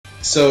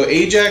So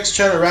Ajax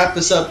trying to wrap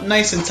this up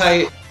nice and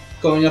tight,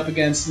 going up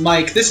against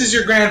Mike. This is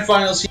your grand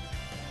finals,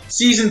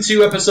 season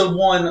 2, episode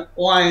 1,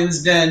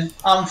 Lion's Den.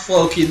 I'm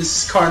Floki.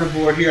 This is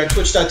Carnivore here at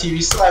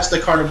twitch.tv/the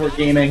Carnivore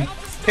Gaming.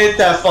 Hit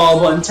that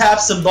follow button, tap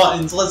some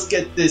buttons. Let's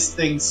get this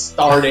thing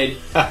started.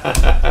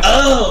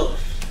 Oh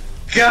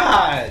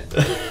God,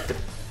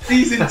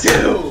 season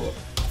 2.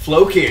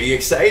 Floki, are you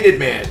excited,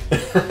 man?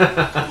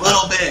 A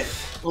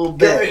little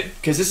bit.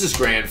 Because this is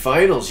grand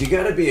finals. You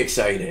gotta be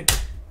excited.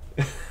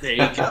 There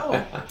you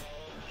go.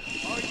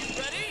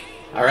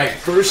 All right,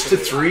 first to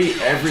 3,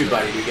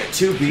 everybody. We got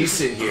 2 beasts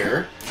in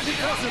here.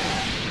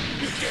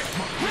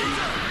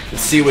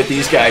 Let's see what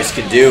these guys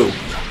can do.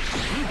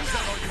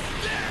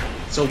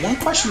 So one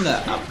question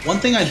one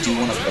thing I do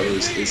want to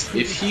pose is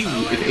if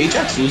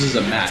Ajax loses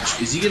a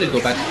match, is he gonna go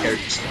back to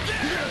character select?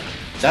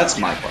 That's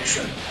my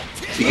question.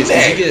 Because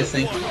is he gonna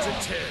think?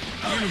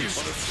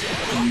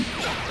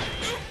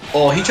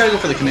 Oh, he tried to go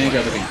for the command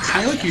grab again,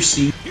 kind of like you're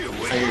seeing.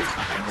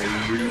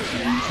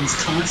 He's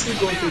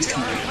constantly going for his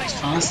command. He's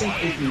constantly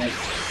thinking like.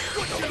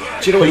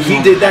 Do you know what he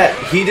did that?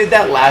 He did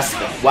that last.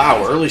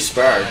 Wow, early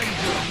spark.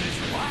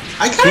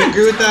 I kind of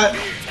agree with that.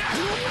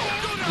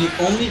 The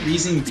only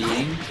reason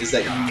being is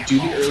that you do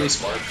the early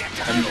spark,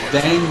 and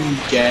then you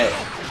get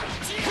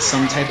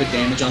some type of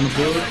damage on the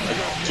board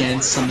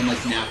against something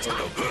like Napa,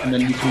 and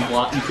then you can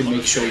block. You can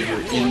make sure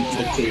you're in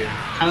the clear.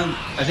 Kind of,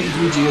 I think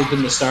Yuji has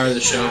been the star of the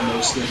show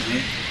most of the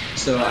night,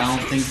 so I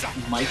don't think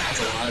Mike has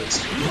a lot of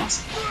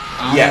experience.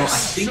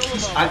 Yes.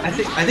 I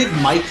think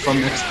Mike from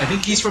I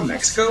think he's from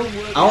Mexico.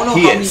 I don't know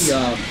I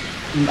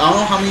don't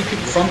know how many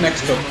people from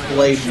Mexico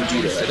play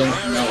Vegeta. I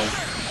don't know.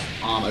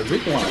 I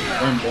really want to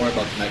learn more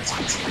about the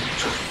Mexican scene. I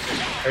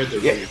heard they're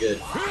really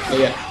good. But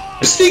yeah.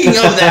 Speaking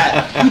of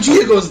that,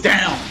 Vegeta goes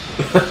down.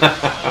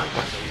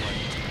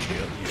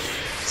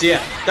 So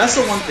yeah, that's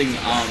the one thing.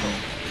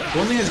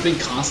 One thing that's been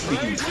constantly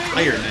the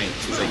entire night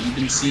is that you've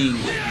been seeing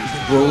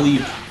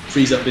Broly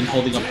Frieza been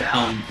holding up the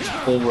helm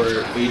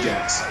for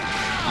Ajax.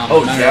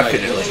 Oh,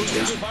 definitely.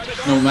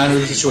 No matter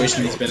the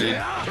situation he's been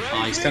in,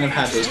 he's kind of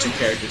had those 2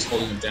 characters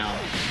holding him down.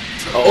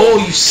 Oh,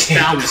 you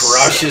snap!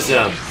 Crushes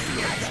him.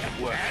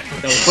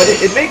 But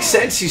it makes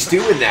sense he's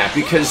doing that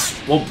because,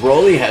 well,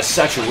 Broly has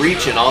such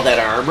reach and all that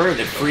armor, and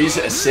then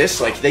Frieza assists,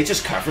 like, they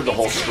just covered the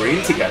whole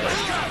screen together.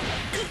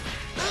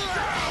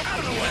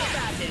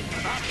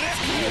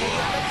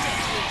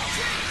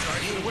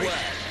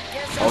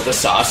 Oh, the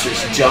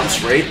Saucers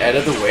jumps right out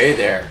of the way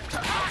there.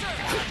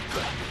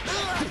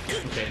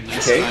 Okay,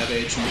 nice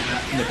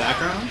 5H in the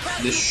background.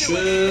 This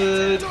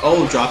should...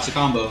 Oh, drops a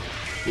combo.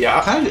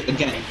 Yeah.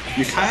 Again,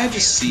 you're kind of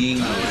just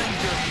seeing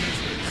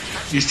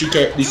these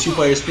two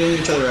players feeling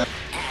each other out.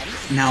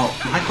 Now,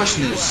 my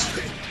question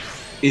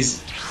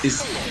is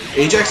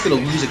Ajax gonna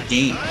lose a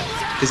game?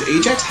 Because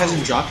Ajax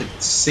hasn't dropped a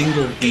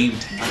single game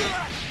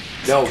tonight.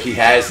 No, he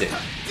hasn't.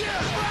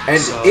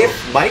 And so,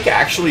 if Mike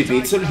actually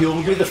beats him, he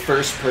will be the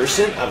first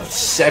person of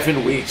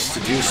 7 weeks to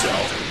do so.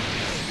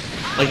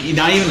 Like,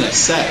 not even a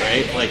set,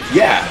 right? Like,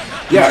 yeah,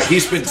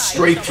 he's been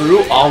straight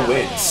through all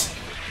wins.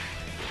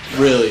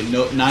 Really,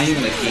 not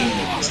even a game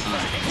this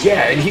time.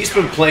 Yeah, and he's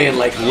been playing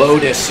like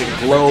Lotus and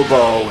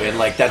Globo, and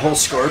like that whole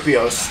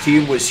Scorpio's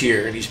team was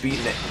here, and he's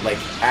beating like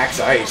Axe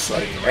Ice,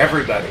 like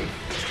everybody.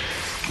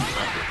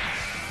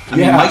 I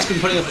mean, Mike's been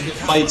putting up a good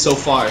fight so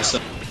far, so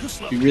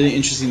it'll be really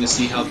interesting to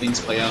see how things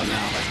play out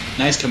now.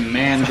 Nice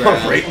command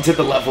grab. Right into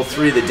the level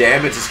 3, the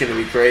damage is going to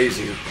be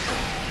crazy.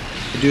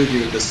 I do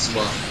agree with this as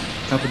well.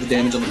 Put the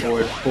damage on the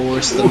board,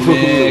 force the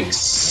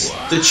mix,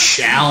 the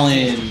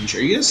challenge.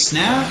 Are you gonna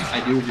snap?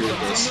 I do agree with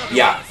this.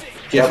 Yeah,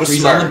 Get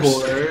Freeze on the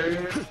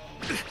board.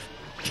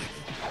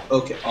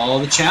 Okay,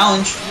 the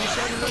challenge.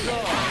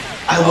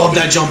 I love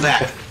that jump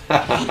back.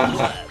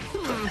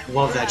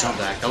 Love that jump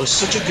back. That was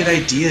such a good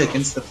idea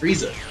against the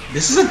Frieza.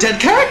 This is a dead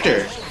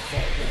character.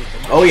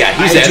 Oh yeah,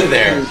 he's out of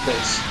there.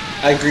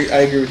 I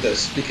agree with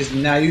this because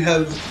now you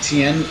have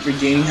Tien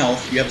regaining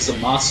health. You have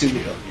Zamasu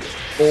with a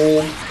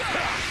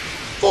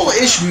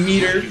full-ish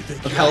meter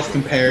of health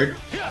in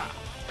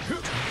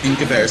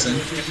comparison.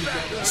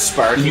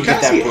 Spark, you get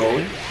that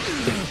rolling.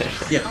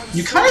 Yeah,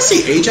 you kind of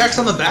see Ajax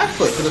on the back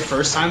foot for the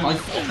first time like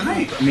all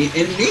tonight. I mean,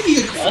 and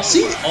maybe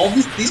all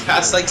these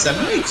past like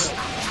 7 weeks.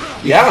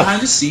 You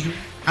kind of see him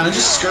kind of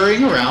just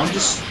scurrying around,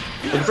 just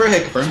looking for a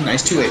hit confirm.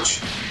 Nice 2H.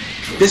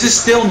 This is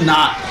still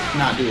not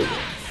doable.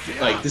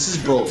 Like, this is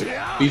Broly.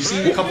 We've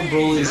seen a couple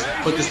Brolys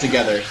put this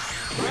together.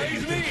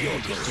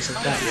 Just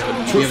like that.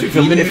 If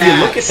you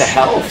look at the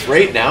health,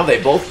 right now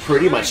they both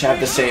pretty much have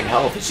the same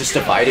health. It's just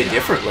divided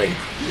differently.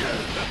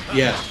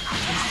 Yeah.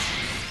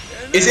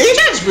 Is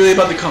Ajax really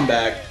about to come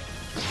back?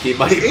 He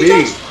might be.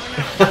 Is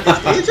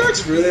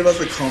Ajax really about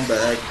to come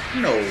back?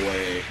 No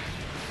way.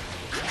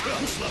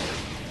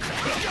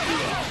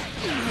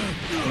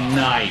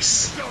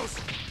 Nice.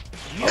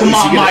 Come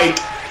on, Mike.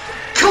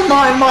 Come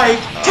on, Mike.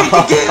 Take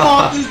the game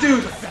off this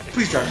dude.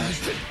 Please try.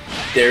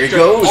 There he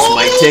goes.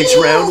 Mike takes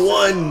round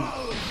 1.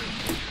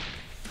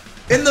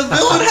 And the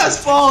villain has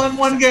fallen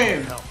 1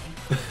 game.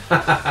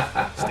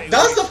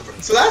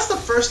 So that's the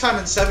first time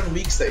in 7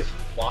 weeks they've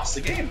lost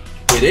the game.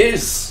 It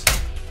is.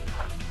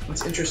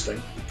 That's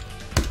interesting.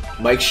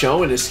 Mike's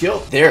showing his skill.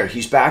 There,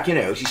 he's backing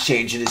out. He's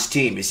changing his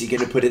team. Is he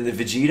going to put in the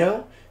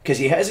Vegito? Because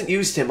he hasn't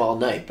used him all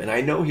night, but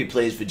I know he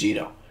plays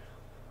Vegito.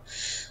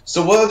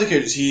 So what other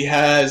characters? He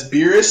has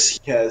Beerus,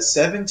 he has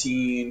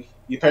 17,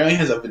 he apparently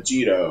has a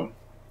Vegito.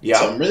 Yeah.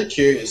 So I'm really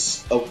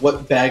curious of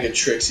what bag of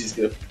tricks he's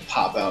going to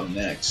pop out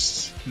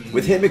next.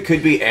 With him, it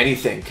could be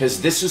anything,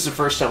 because this is the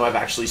first time I've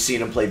actually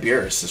seen him play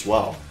Beerus as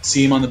well.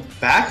 See him on the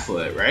back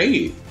foot,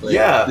 right? Like,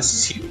 yeah. This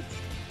is huge.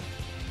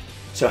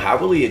 So how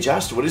will he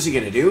adjust? What is he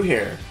going to do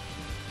here?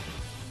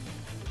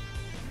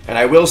 And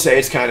I will say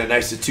it's kind of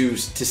nice to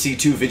see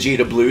two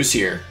Vegeta Blues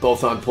here,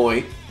 both on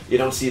point. You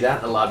don't see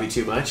that in the lobby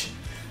too much.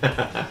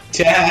 Yeah,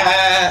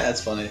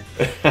 that's funny.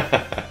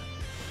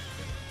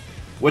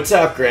 What's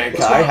up, Grant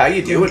Kai? How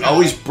you doing?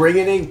 Always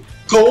bringing in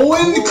cooler?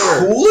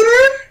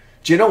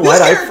 Do you know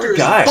what? I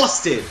forgot.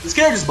 Busted. This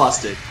character's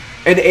busted.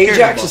 And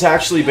Ajax has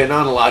actually been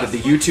on a lot of the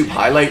YouTube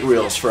highlight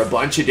reels for a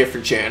bunch of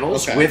different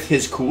channels with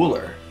his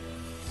cooler.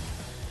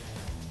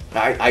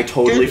 I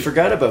totally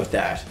forgot about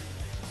that.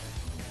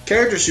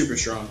 Character's super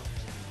strong.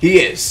 He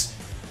is.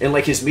 And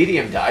like his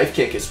medium dive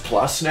kick is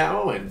plus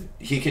now, and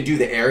he can do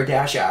the air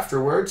dash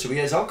afterwards, so he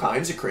has all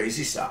kinds of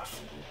crazy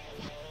stuff.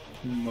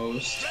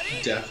 Most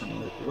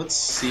definitely. Let's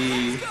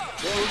see.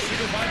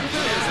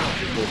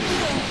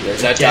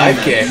 There's that dive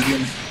kick.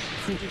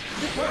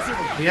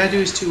 All you gotta do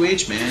is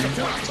 2H, man.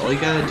 That's all you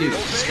gotta do.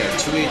 Just gotta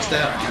 2H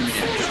that on the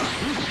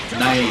edge.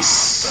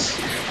 Nice.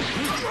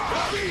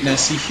 Now,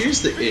 see,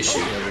 here's the issue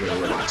that we're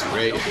gonna run into,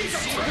 right?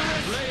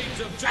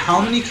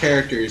 How many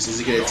characters is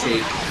it gonna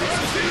take?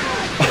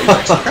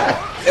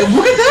 And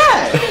look at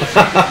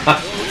that!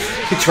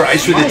 He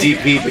tries for the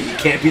DP, but you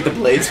can't beat the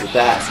blades with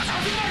that.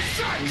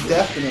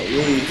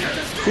 Definitely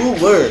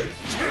cooler.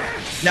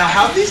 Now,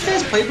 have these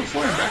guys played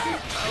before in bracket?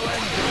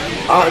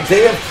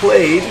 They have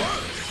played.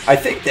 I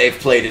think they've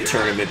played in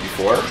tournament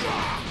before.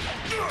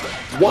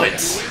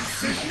 Once.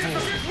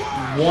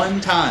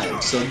 One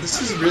time. So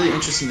this is really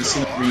interesting to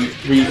see them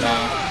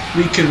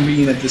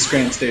reconvene at this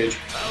grand stage.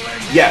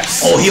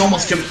 Yes. Oh, he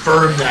almost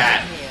confirmed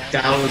that.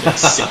 That would have been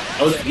sick.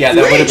 Yeah,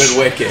 that would have been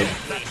wicked.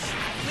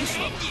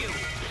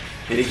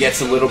 And he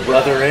gets a little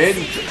brother in.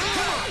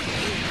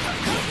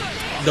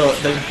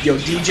 Yo,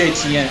 DJ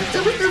TN.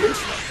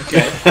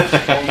 Okay.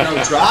 Oh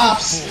no,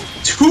 drops.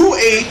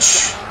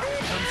 2H.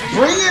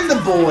 Bring in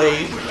the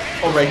boy.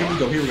 All right, here we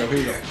go.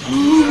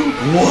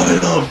 What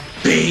a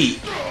bait.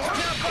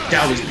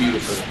 That was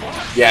beautiful.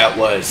 Yeah, it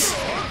was.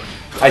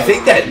 I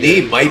think that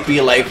knee might be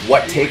like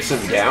what takes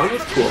him down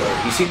with Cooler.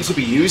 He seems to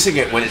be using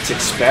it when it's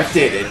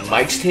expected, and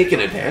Mike's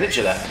taking advantage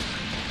of that.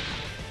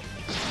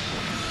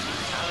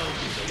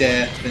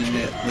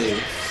 Definitely.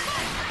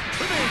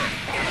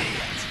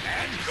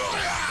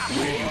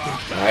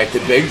 Alright,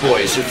 the big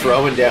boys are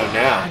throwing down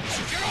now.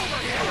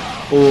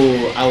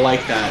 Oh, I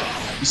like that.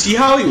 You see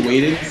how he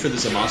waited for the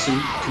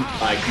Zamasu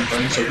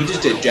confirm? So he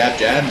just did jab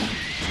jab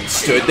and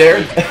stood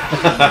there.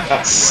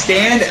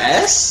 Stand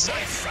S?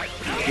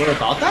 What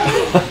about that?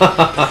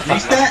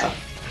 Reset?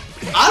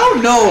 I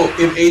don't know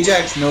if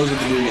Ajax knows what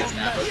to do against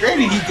Nappa.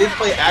 Granted, he did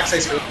play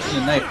Ajax Fidelity in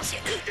the night.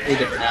 A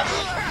different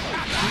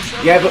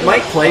Nappa. Yeah, but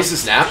Mike plays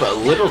his Nappa a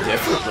little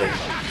differently.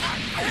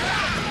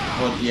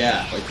 Well,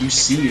 yeah, like you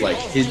see, like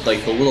his the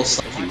little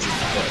subtleties,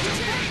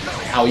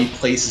 like how he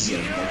places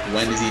him, like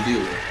when does he do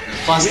it, and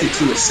plus the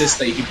 2 assists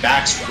that he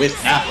backs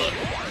with Nappa.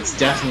 It's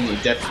definitely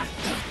different.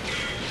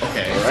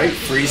 Okay. All right,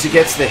 Frieza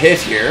gets the hit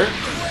here.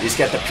 He's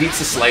got the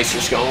pizza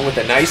slicers going with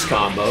the nice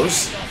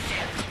combos.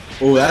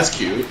 Oh, that's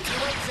cute.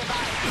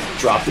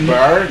 Drop the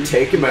bar,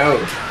 take him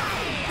out.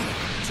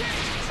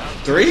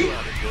 3?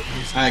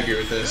 I agree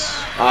with this.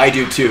 I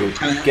do too.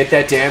 Get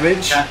that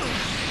damage?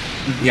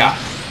 Yeah.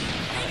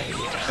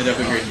 I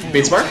definitely agree.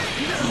 Bait spark?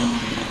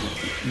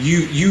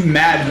 You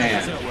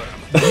madman.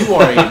 You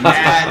are a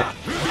mad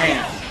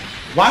man.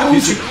 Why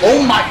would you?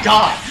 Oh my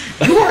god!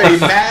 You are a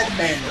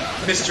madman,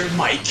 Mr.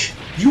 Mike.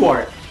 You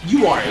are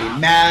a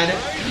mad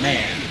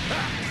man.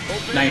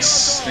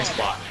 Nice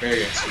block.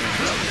 Very nice.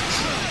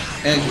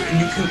 And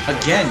you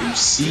can you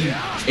see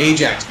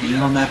Ajax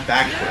being on that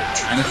back foot,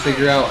 trying to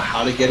figure out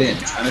how to get in,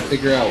 trying to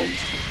figure out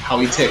how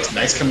he ticks.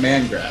 Nice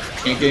command grab.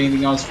 Can't get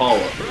anything on his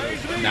follow-up.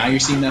 Now you're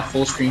seeing that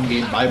full screen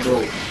game by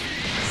Broly.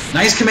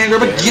 Nice command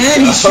grab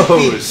again. He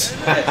shows.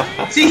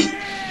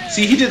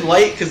 See, he did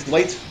light because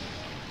light's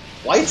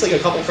like a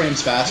couple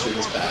frames faster than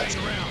his bats.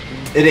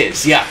 It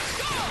is, yeah.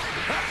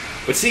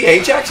 But see,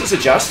 Ajax is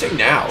adjusting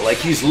now. Like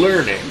he's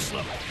learning.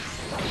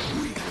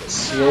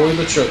 Slowly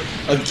but surely.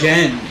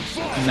 Again,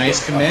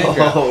 nice command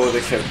grab. Oh, the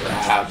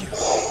grab.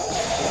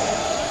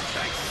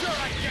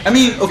 I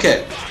mean,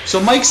 okay. So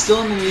Mike's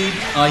still in the lead.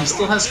 He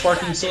still has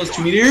sparking. He still has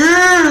 2 meters.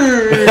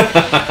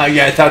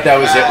 Yeah, I thought that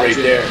was it right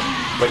there.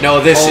 But no,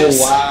 this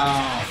is. Oh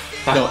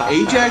wow. No,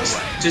 Ajax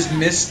just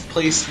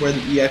misplaced where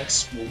the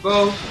EX will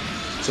go.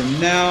 So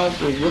now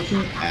we're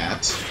looking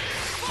at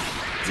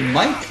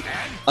Mike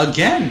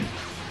again,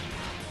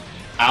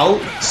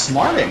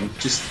 outsmarting,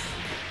 just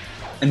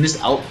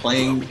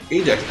outplaying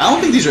Ajax. I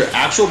don't think these are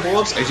actual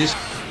blow-ups.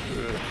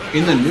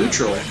 in the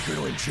neutral,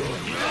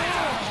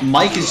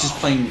 Mike is just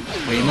playing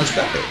way much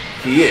better.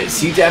 He is.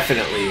 He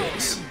definitely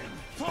is.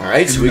 All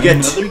right, so we get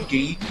another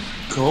game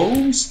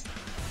goes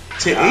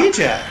to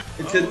Ajax.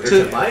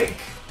 To Mike.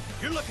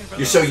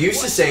 You're so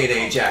used to saying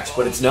Ajax,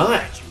 but it's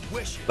not.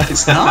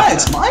 It's not.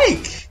 It's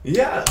Mike.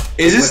 Yeah.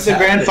 Is this the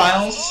grand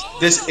finals?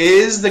 This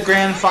is the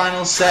grand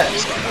final set.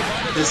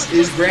 This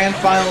is grand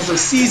finals of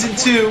season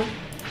 2,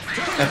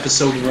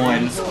 episode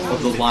 1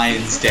 of the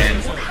Lion's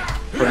Den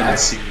tournament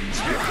series.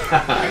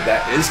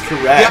 That is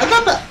correct. Yeah,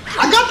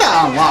 I got that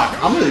on lock.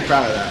 I'm really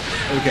proud of that.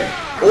 Okay.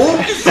 Oh,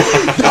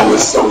 that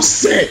was so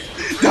sick.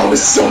 That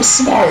was so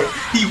smart.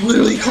 He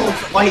literally called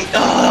fight.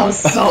 That was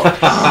so.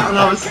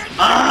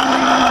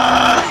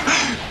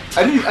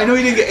 I know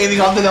he didn't get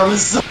anything off, but that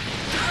was so.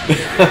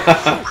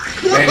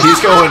 Man, he's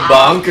going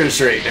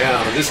bonkers right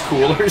now. This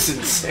cooler's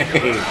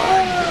insane.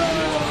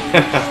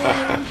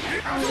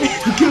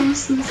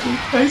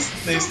 Nice.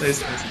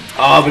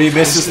 Oh, but he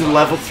misses the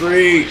level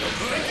 3.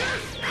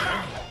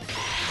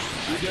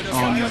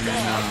 Oh no.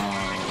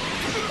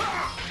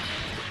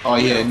 Oh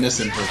yeah,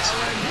 misinputs.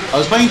 I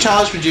was playing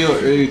Challenge for Geo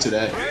earlier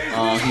today.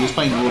 He was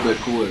playing a little bit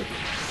cooler.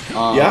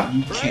 Yeah.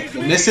 You can't. The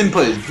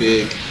misinput is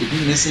big. If you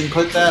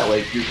misinput that,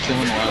 like you're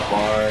killing a lot of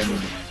bar.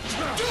 And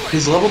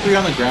his level 3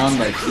 on the ground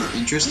like is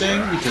interesting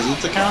because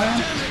it's a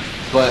counter,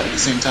 but at the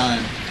same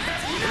time,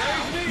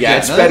 yeah,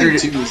 it's better.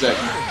 Too is that,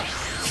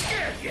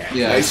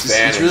 yeah, nice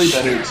it's really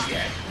better.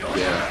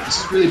 Yeah,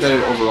 this is really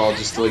better overall.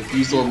 Just to, like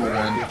use level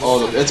 1.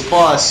 Oh, it's a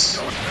plus.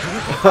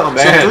 Oh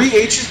man.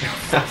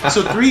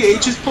 So 3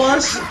 H's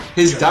plus.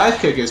 His dive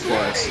kick is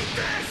plus.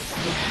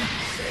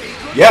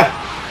 Yeah,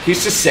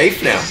 he's just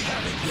safe now.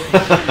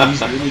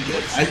 He's really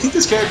good. I think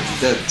this character,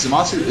 that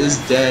Zamasu, is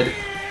dead.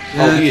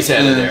 Oh, he's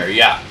out of there.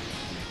 Yeah.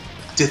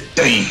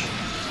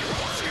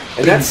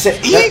 And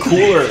that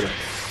cooler,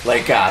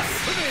 like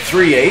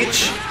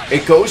 3H,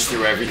 it goes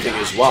through everything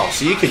as well,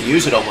 so you can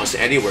use it almost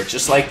anywhere,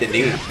 just like the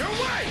knee.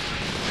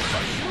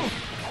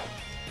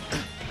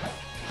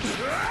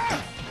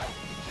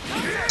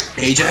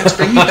 Ajax,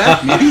 bring me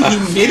back.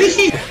 Maybe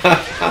he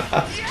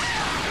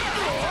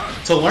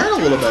to learn a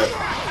little bit.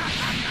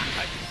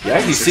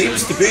 Yeah, he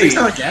seems to be.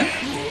 Again.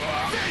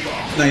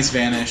 Nice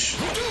vanish.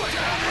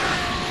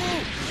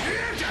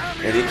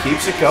 And he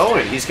keeps it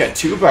going. He's got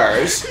 2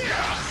 bars.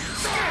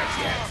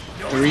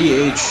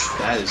 3H.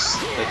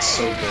 That's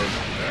so good.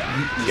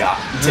 Yeah.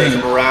 Take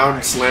him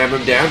around, slam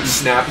him down,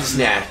 snap his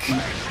neck.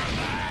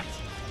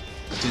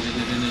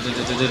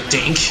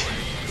 Dink.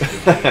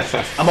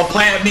 I'ma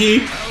plant me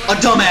a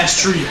dumbass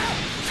tree.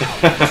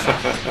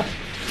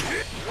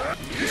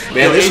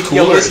 Man, this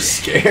cooler is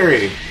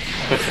scary.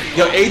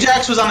 Yo,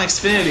 Ajax was on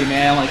Xfinity,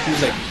 man. Like he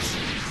was like,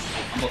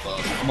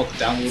 I'm about to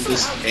download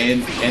this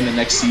and the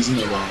next season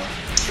of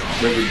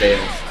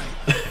Riverdale.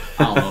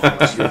 I don't know if I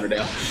watch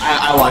Riverdale.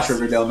 I watch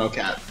Riverdale, no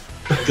cap.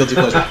 Guilty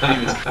pleasure.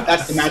 Anyways,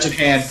 that's the match at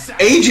hand.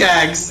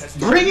 Ajax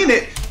bringing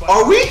it.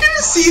 Are we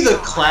gonna see the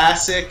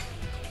classic?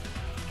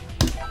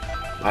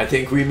 I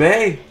think we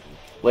may.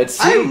 Let's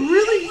see. I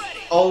really.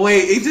 Oh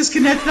wait, it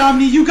disconnected on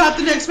me. You got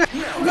the next match.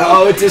 No.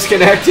 Oh, it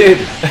disconnected.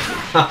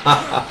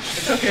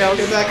 It's okay. I'll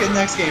get back in the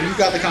next game. You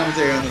got the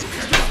commentary on this.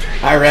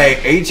 All right,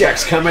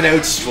 Ajax coming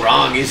out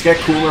strong. He's got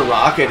Cooler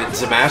Rocket, and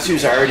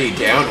Zamasu's already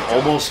down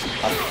almost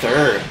a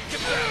third.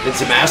 And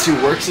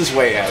Zamasu works his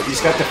way out. He's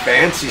got the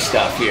fancy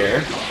stuff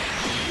here.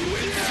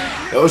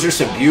 Those are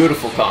some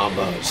beautiful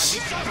combos.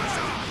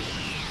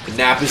 The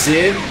Nappa's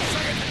in.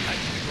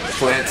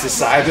 Plants the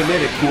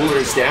Cyberman, and Cooler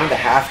is down to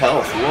half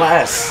health.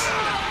 Less.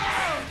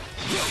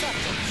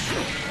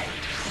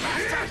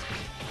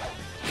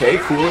 Okay,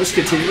 Cooler's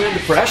continuing the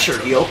pressure.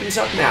 He opens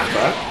up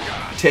Nappa.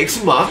 Takes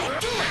him up.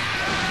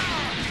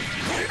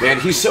 Man,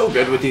 he's so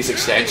good with these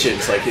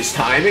extensions. Like, his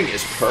timing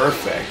is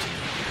perfect.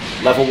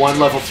 Level 1,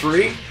 level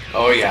 3.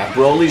 Oh yeah,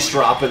 Broly's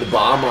dropping the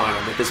bomb on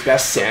him with his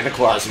best Santa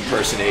Claus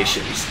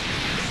impersonations.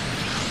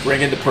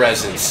 Bringing the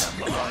presents.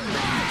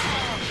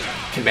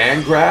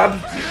 Command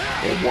grab.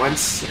 And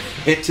once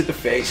hit to the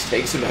face,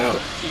 takes him out.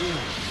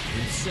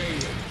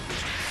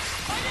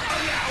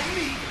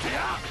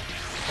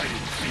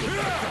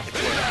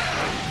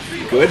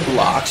 Good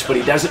blocks, but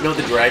he doesn't know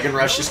the Dragon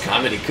Rush is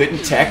coming. He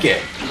couldn't tech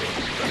it.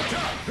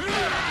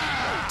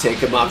 Take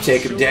him up,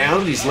 take him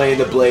down. He's laying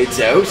the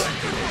blades out.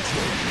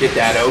 Get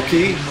that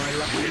Oki.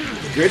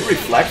 Good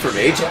reflect from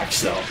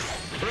Ajax, though.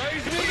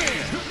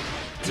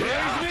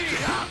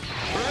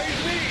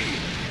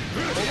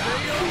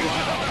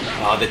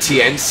 Oh, the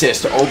TN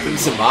Cyst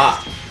opens him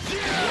up.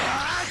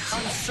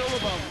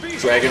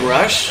 Dragon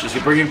Rush. Is he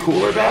bringing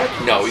Cooler back?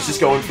 No, he's just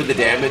going for the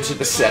damage of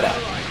the setup.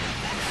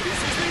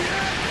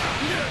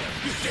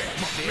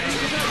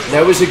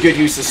 That was a good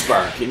use of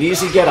Spark. An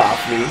easy get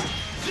off me.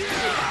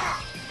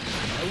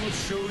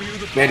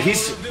 Man,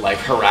 he's like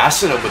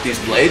harassing him with these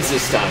blades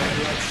this time.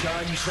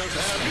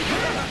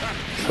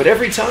 But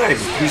every time,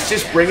 he's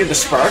just bringing the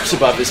sparks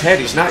above his head.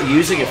 He's not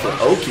using it for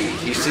Oki.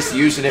 He's just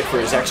using it for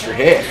his extra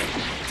hit.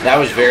 That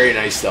was very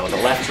nice, though. The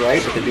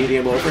left-right with the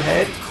medium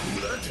overhead.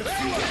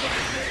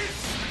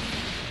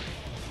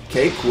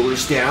 Okay,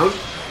 Cooler's down.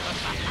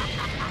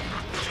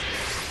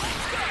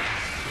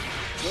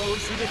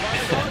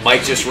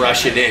 Mike just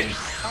rushing in.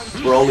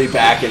 Broly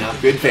backing up.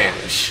 Good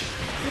vanish.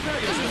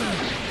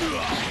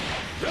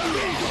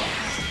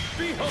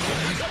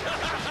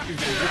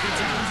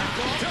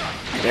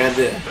 And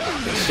the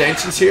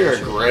extensions here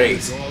are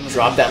great.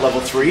 Drop that level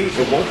 3.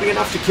 It won't be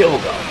enough to kill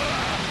though.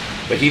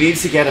 But he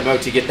needs to get him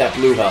out to get that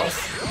blue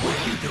health.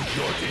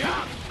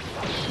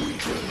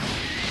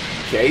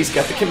 Okay, he's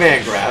got the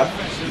command grab.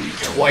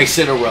 Twice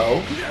in a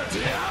row.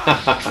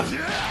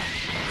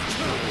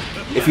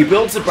 If he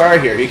builds a bar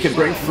here, he can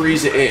bring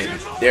Frieza in.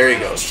 There he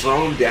goes.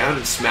 Throw him down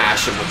and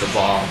smash him with the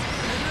ball.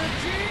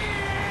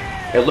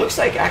 It looks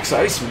like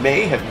Ajax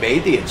may have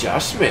made the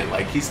adjustment.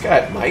 Like he's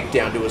got Mike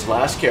down to his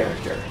last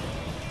character.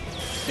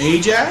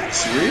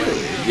 Ajax?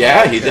 Really?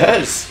 Yeah, he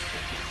does.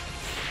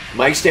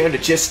 Mike's down to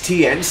just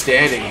TN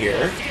standing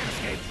here.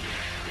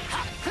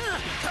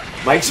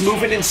 Mike's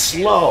moving in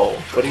slow,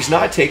 but he's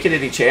not taking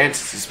any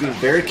chances. He's being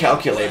very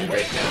calculated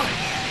right now.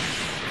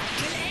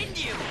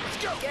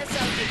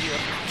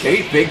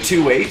 Okay, big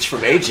 2H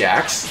from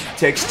Ajax.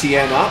 Takes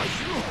TN up.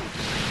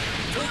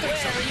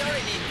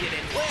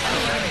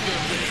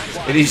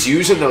 And he's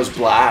using those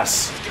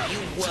blasts.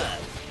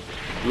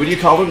 What do you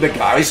call them? The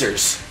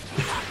geysers.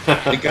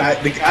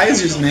 the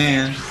geysers,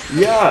 man.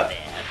 Yeah.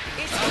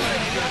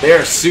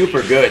 They're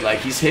super good. Like,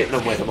 he's hitting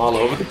them with them all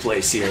over the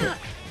place here.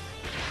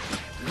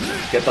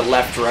 Get the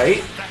left,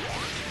 right.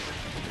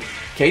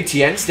 Okay,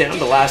 Tien's down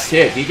the last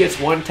hit. He gets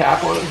one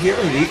tap on him here,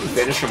 and he can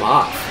finish him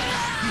off.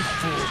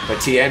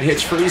 But Tien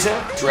hits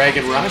Frieza.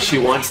 Dragon Rush. He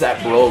wants that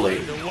Broly.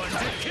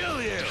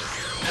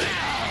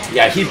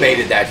 Yeah, he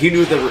baited that. He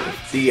knew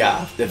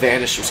the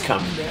vanish was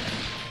coming there.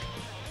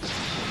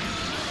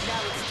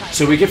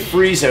 So we get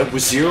Frieza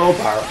with 0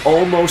 bar,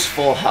 almost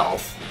full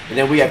health. And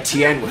then we have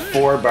Tien with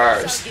 4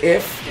 bars.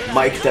 If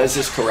Mike does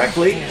this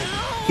correctly,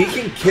 he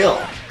can kill.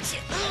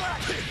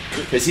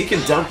 Because he can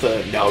dump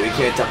the... No, he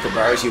can't dump the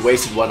bars. He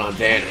wasted one on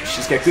Vanish.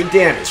 He's got good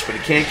damage, but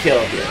he can't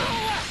kill here.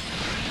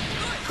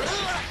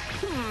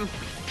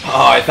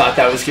 Oh, I thought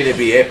that was going to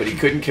be it, but he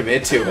couldn't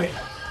commit to it.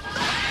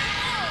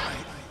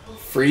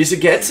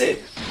 Frieza gets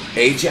it.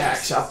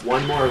 Ajax up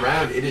one more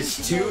round. It is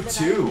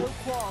 2-2.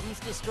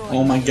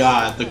 Oh my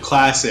god, the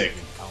classic.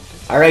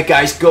 Alright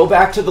guys, go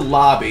back to the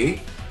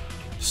lobby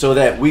so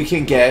that we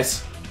can get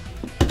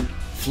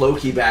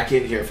Floki back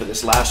in here for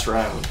this last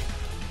round.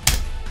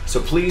 So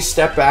please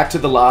step back to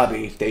the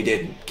lobby. They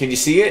didn't. Can you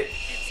see it?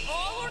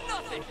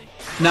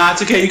 Nah,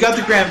 it's okay. You got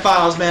the grand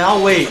finals, man.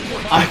 I'll wait.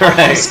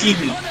 I'm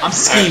scheming. I'm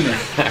scheming.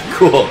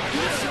 Cool.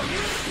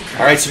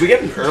 Alright, so we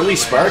get an early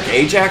spark.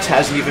 Ajax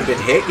hasn't even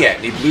been hit yet,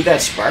 and he blew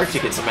that spark to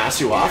get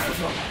Zamasu off of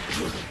him.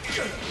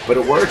 But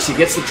it works. He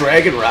gets the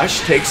Dragon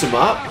Rush, takes him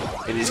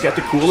up, and he's got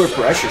the cooler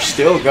pressure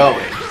still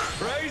going.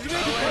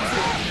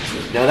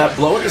 Now that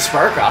blowing the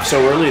spark off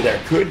so early there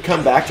could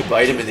come back to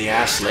bite him in the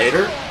ass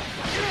later,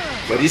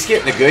 but he's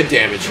getting a good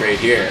damage right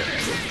here.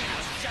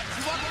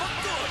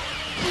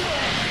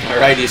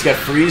 Alright, he's got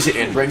Frieza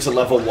in, brings a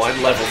level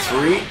 1, level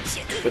 3,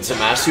 but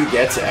Zamasu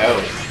gets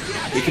out.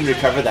 He can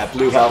recover that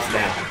blue health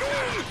now.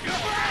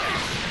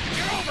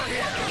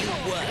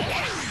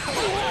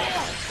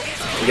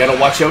 You gotta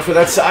watch out for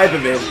that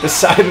Cyberman. The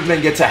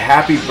Cyberman gets a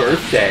happy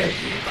birthday.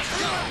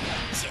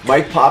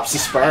 Mike pops the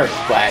spark,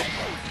 but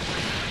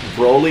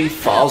Broly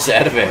falls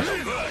out of it.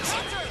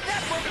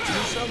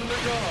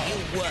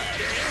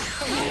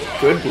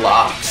 Good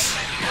blocks.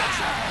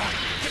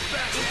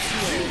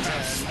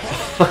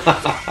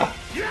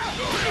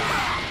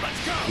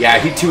 Yeah,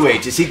 he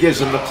 2Hs. He gives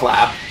him the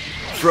clap,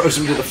 throws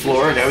him to the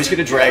floor, and now he's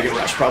gonna Dragon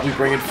Rush. Probably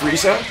bring in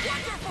Frieza.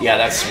 Yeah,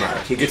 that's smart.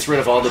 He gets rid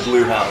of all the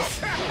blue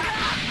health.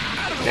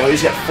 Now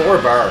he's got 4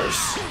 bars.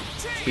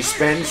 He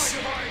spends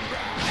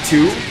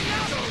 2.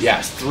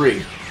 Yes, 3.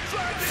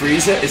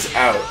 Frieza is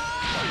out.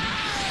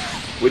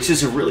 Which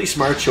is a really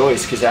smart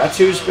choice, because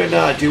Atsu's been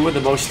doing the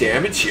most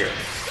damage here.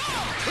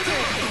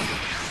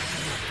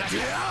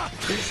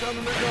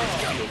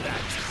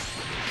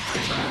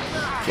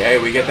 Okay,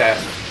 we get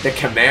the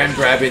command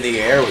grab in the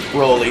air with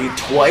Broly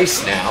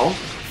twice now,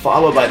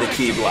 followed by the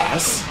Ki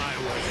Blast.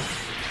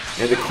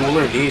 And the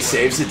cooler knee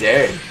saves the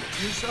day.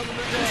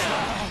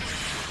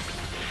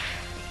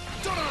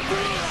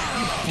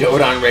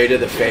 Dodon Ray to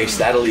the face,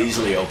 that'll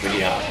easily open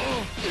you up.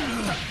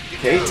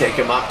 Okay, take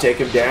him up, take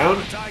him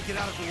down.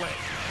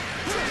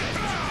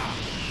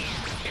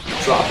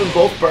 Dropping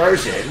both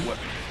bars in.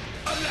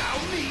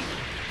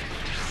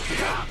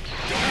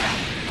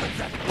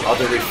 Oh,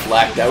 the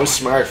reflect, that was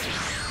smart.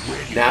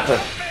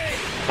 Nappa,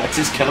 that's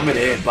just coming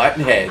in,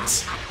 button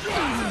heads.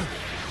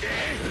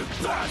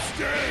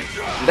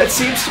 That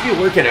seems to be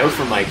working out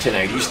for Mike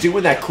tonight. He's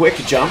doing that quick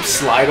jump,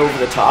 slide over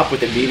the top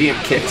with a medium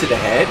kick to the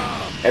head.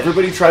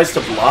 Everybody tries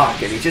to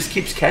block, and he just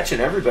keeps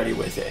catching everybody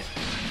with it.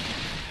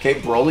 Okay,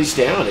 Broly's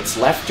down. It's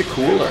left to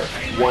cooler.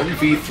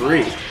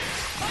 1v3.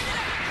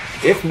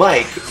 If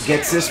Mike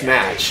gets this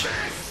match,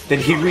 then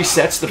he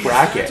resets the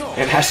bracket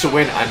and has to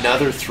win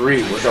another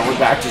 3. We're going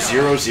back to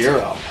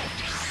 0-0.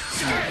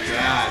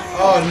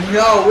 Oh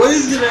no, what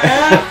is gonna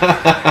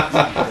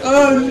happen?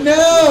 Oh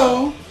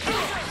no!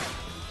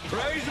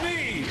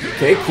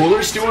 Okay,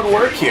 Cooler's doing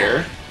work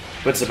here,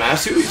 but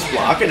Zamasu is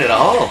blocking it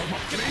all.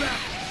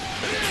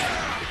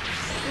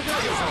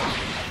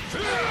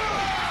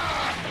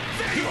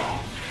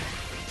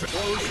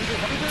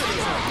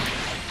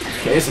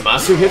 Okay,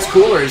 Zamasu hits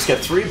Cooler. He's got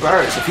 3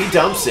 bars. If he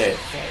dumps it,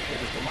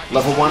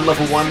 level 1,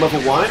 level 1,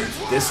 level 1,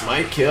 this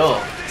might kill.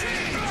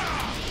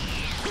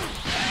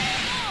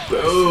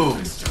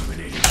 Boom.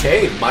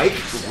 Okay, Mike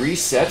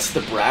resets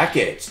the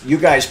bracket. You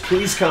guys,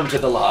 please come to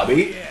the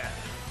lobby.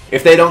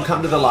 If they don't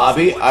come to the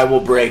lobby, I will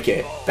break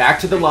it. Back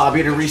to the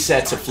lobby to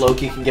reset so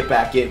Floki can get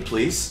back in,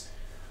 please.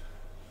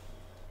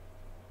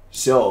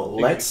 So,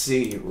 let's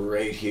see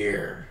right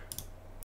here.